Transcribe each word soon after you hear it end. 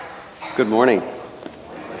Good morning.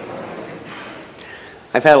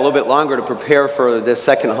 I've had a little bit longer to prepare for this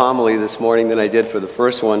second homily this morning than I did for the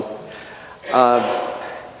first one.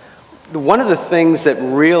 One of the things that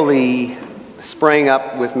really sprang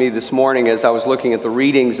up with me this morning as I was looking at the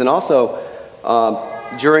readings and also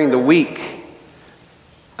during the week,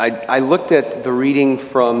 I looked at the reading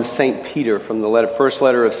from St. Peter, from the first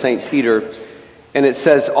letter of St. Peter, and it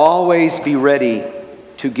says, "Always be ready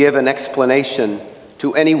to give an explanation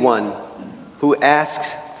to anyone who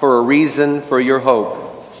asks for a reason for your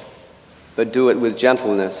hope, but do it with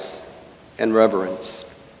gentleness and reverence."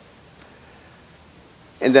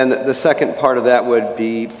 And then the second part of that would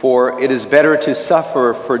be, "For it is better to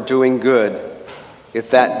suffer for doing good, if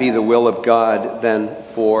that be the will of God, than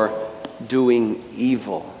for doing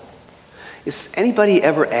evil." Has anybody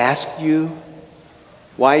ever asked you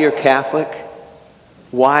why you're Catholic?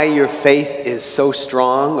 Why your faith is so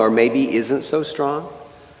strong, or maybe isn't so strong?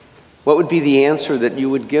 What would be the answer that you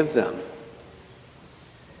would give them?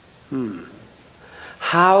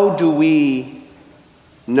 How do we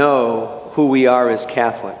know who we are as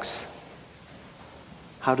Catholics?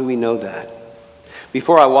 How do we know that?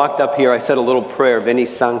 Before I walked up here, I said a little prayer, Veni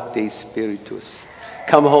Sancte Spiritus.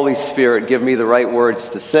 Come, Holy Spirit, give me the right words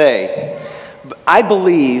to say. I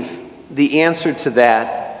believe the answer to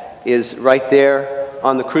that is right there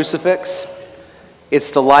on the crucifix. It's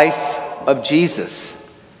the life of Jesus.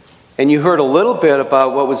 And you heard a little bit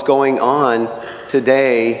about what was going on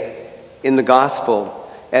today in the gospel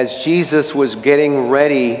as Jesus was getting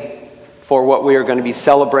ready for what we are going to be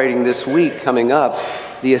celebrating this week coming up,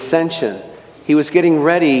 the Ascension. He was getting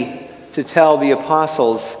ready to tell the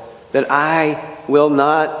apostles that I will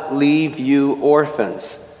not leave you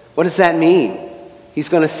orphans. What does that mean? He's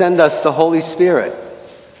going to send us the Holy Spirit.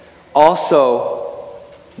 Also,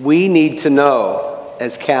 we need to know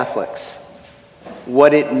as Catholics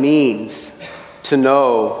what it means to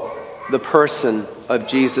know the person of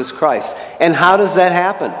Jesus Christ. And how does that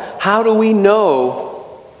happen? How do we know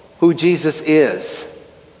who Jesus is?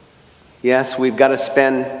 Yes, we've got to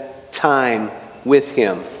spend time with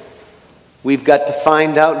him. We've got to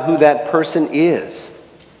find out who that person is.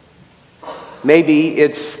 Maybe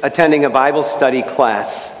it's attending a Bible study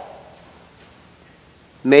class.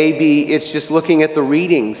 Maybe it's just looking at the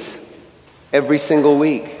readings every single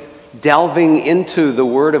week, delving into the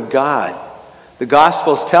Word of God. The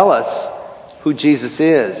Gospels tell us who Jesus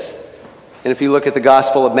is. And if you look at the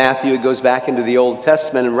Gospel of Matthew, it goes back into the Old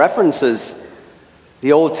Testament and references.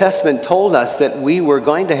 The Old Testament told us that we were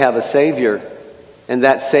going to have a Savior, and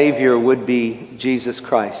that Savior would be Jesus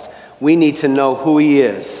Christ. We need to know who he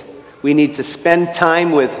is. We need to spend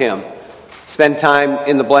time with him. Spend time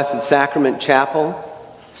in the Blessed Sacrament Chapel.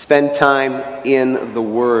 Spend time in the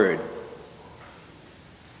Word.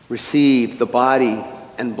 Receive the body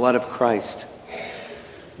and blood of Christ.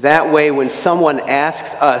 That way, when someone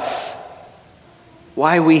asks us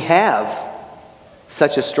why we have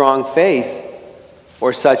such a strong faith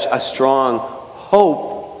or such a strong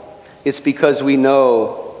hope, it's because we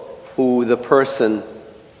know who the person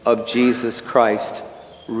of Jesus Christ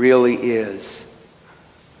really is.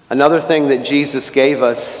 Another thing that Jesus gave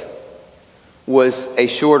us was a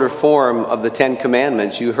shorter form of the 10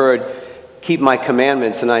 Commandments. You heard, "Keep my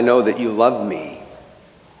commandments and I know that you love me."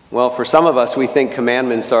 Well, for some of us, we think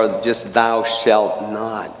commandments are just "thou shalt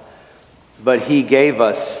not." But he gave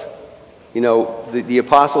us, the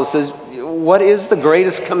apostle says, what is the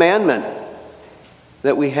greatest commandment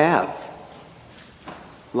that we have?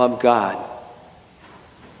 Love God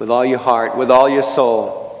with all your heart, with all your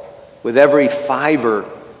soul, with every fiber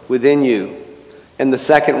within you. And the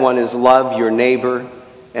second one is love your neighbor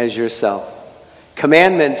as yourself.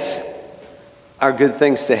 Commandments are good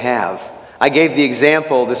things to have. I gave the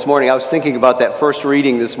example this morning. I was thinking about that first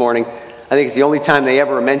reading this morning. I think it's the only time they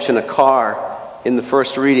ever mention a car in the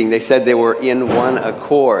first reading. They said they were in one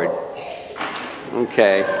accord.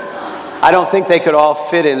 Okay. I don't think they could all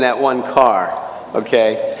fit in that one car.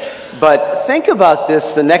 Okay. But think about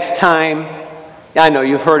this the next time. I know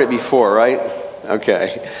you've heard it before, right?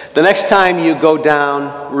 Okay. The next time you go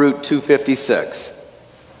down Route 256,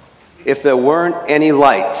 if there weren't any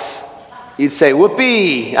lights, you'd say,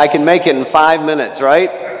 whoopee, I can make it in 5 minutes, right?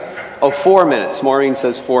 Oh, 4 minutes. Maureen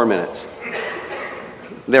says 4 minutes.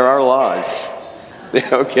 There are laws.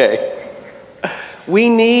 Okay. We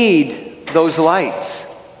need those lights.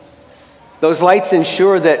 Those lights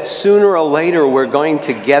ensure that sooner or later we're going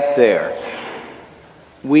to get there.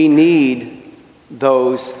 We need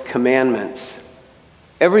those commandments.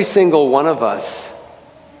 Every single one of us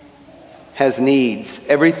has needs.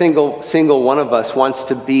 Every single one of us wants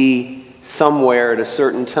to be somewhere at a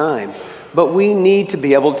certain time. But we need to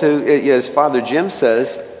be able to, as Father Jim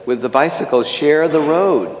says, with the bicycle, share the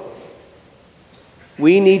road.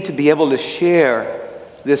 We need to be able to share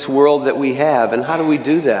this world that we have. And how do we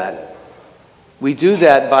do that? We do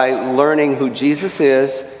that by learning who Jesus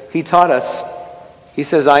is. He taught us. He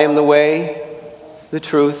says, I am the way, the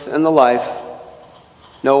truth, and the life.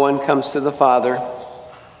 No one comes to the Father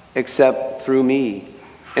except through me.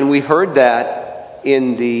 And we've heard that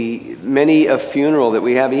in the many a funeral that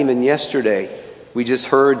we have, even yesterday. We just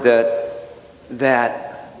heard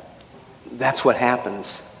that's what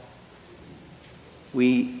happens.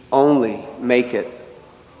 We only make it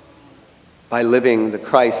by living the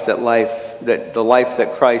life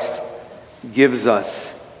that Christ gives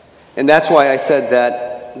us. And that's why I said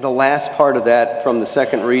that the last part of that from the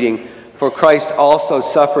second reading, for Christ also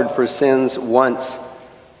suffered for sins once,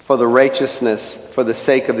 for the righteousness, for the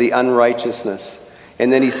sake of the unrighteousness.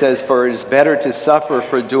 And then he says, for it is better to suffer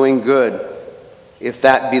for doing good, if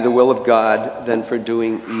that be the will of God, than for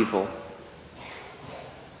doing evil.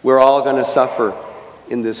 We're all going to suffer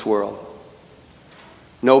in this world.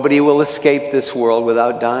 Nobody will escape this world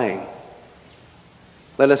without dying.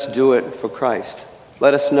 Let us do it for Christ.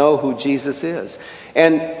 Let us know who Jesus is.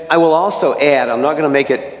 And I will also add, I'm not going to make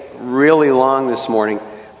it really long this morning,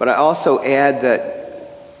 but I also add that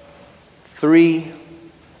three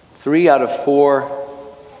out of 4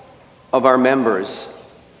 of our members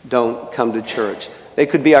don't come to church. They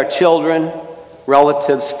could be our children,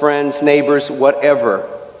 relatives, friends, neighbors, whatever.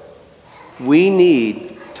 We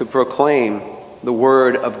need to proclaim the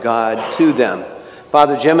Word of God to them.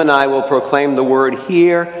 Father Jim and I will proclaim the Word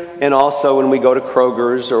here and also when we go to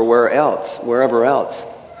Kroger's or wherever else.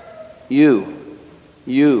 You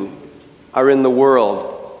are in the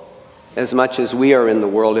world as much as we are in the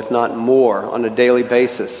world, if not more, on a daily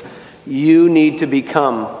basis. You need to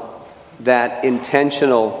become that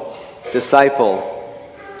intentional disciple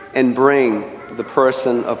and bring the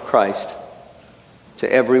person of Christ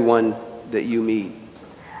to everyone that you meet.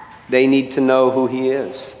 They need to know who he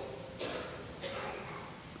is.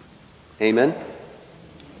 Amen.